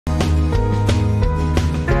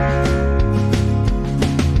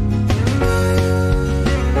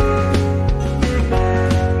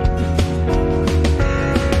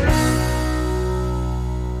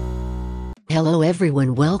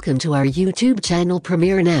everyone, welcome to our YouTube channel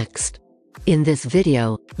Premiere Next. In this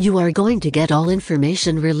video, you are going to get all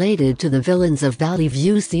information related to the Villains of Valley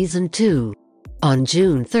View Season 2. On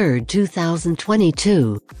June 3,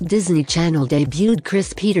 2022, Disney Channel debuted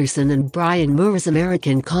Chris Peterson and Brian Moore's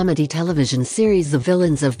American comedy television series The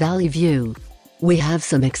Villains of Valley View. We have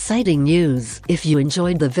some exciting news if you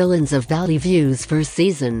enjoyed The Villains of Valley View's first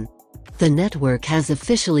season. The network has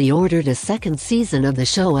officially ordered a second season of the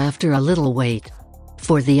show after a little wait.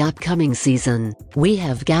 For the upcoming season, we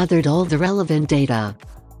have gathered all the relevant data.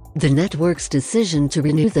 The network's decision to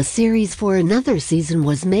renew the series for another season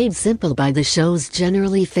was made simple by the show's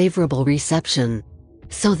generally favorable reception.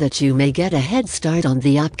 So that you may get a head start on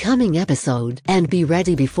the upcoming episode and be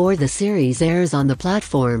ready before the series airs on the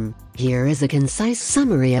platform, here is a concise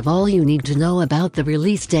summary of all you need to know about the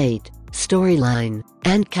release date, storyline,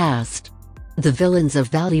 and cast. The Villains of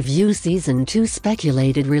Valley View Season 2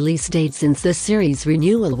 speculated release date. Since the series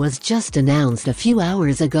renewal was just announced a few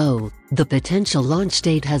hours ago, the potential launch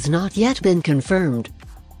date has not yet been confirmed.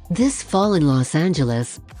 This fall in Los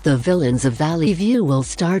Angeles, The Villains of Valley View will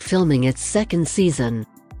start filming its second season.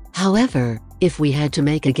 However, if we had to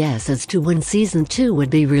make a guess as to when Season 2 would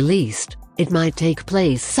be released, it might take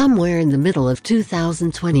place somewhere in the middle of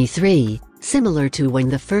 2023, similar to when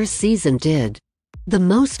the first season did. The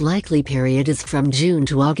most likely period is from June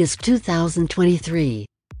to August 2023.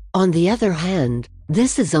 On the other hand,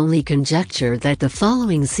 this is only conjecture that the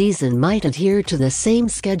following season might adhere to the same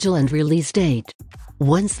schedule and release date.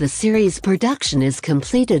 Once the series production is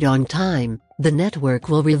completed on time, the network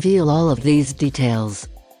will reveal all of these details.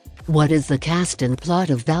 What is the cast and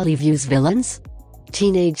plot of Valley View's villains?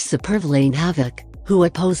 Teenage supervillain Havoc, who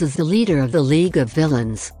opposes the leader of the League of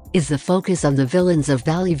Villains, is the focus of the Villains of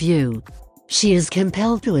Valley View. She is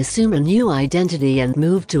compelled to assume a new identity and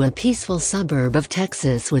move to a peaceful suburb of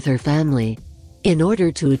Texas with her family. In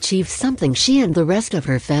order to achieve something she and the rest of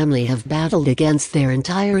her family have battled against their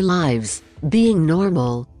entire lives, being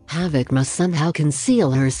normal, Havoc must somehow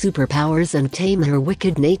conceal her superpowers and tame her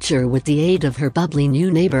wicked nature with the aid of her bubbly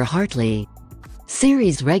new neighbor Hartley.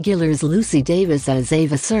 Series regulars Lucy Davis as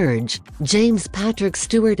Ava Surge, James Patrick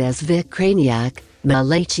Stewart as Vic Craniac,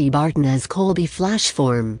 Malachi Barton as Colby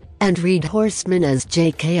Flashform, and Reed Horstman as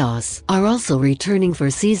Jake Chaos are also returning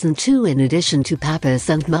for Season 2 in addition to Pappas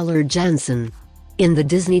and Muller Jansen. In the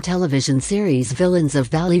Disney television series Villains of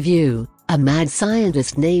Valley View, a mad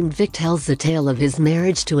scientist named Vic tells the tale of his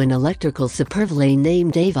marriage to an electrical supervillain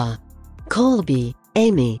named Ava. Colby,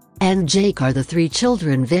 Amy, and Jake are the three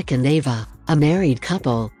children Vic and Ava, a married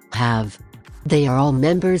couple, have. They are all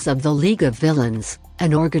members of the League of Villains,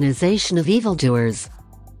 an organization of evildoers.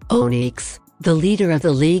 Onyx, the leader of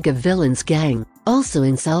the League of Villains gang, also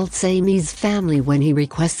insults Amy's family when he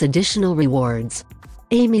requests additional rewards.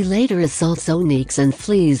 Amy later assaults Onyx and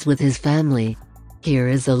flees with his family. Here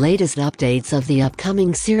is the latest updates of the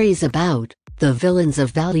upcoming series about The Villains of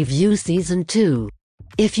Valley View Season 2.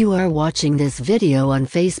 If you are watching this video on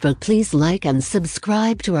Facebook, please like and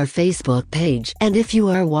subscribe to our Facebook page. And if you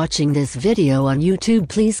are watching this video on YouTube,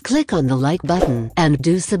 please click on the like button and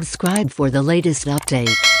do subscribe for the latest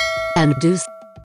update. And do